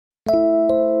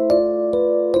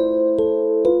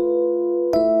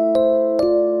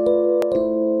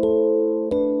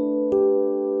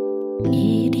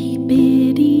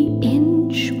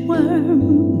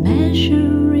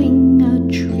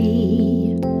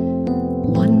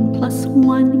plus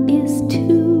 1 is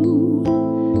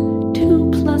 2.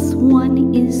 2 plus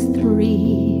 1 is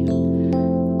 3.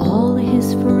 All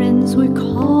his friends were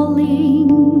calling,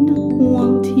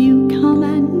 won't you come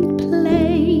and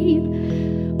play?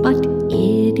 But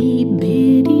itty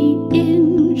bitty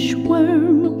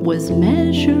inchworm was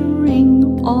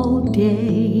measuring all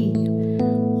day.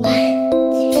 1,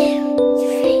 2,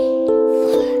 3,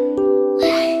 4.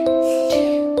 1,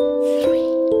 2, 3,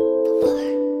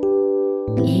 4.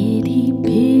 Itty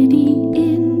bitty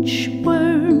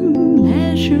inchworm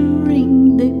measuring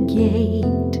the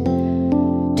gate.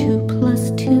 2 plus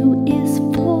 2 is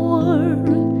 4.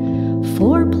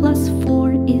 4 plus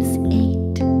 4 is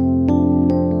 8.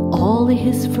 All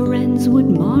his friends would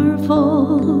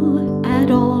marvel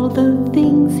at all the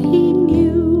things he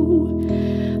knew.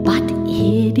 But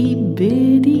itty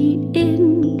bitty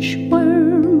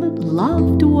inchworm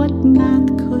loved what math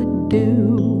could do.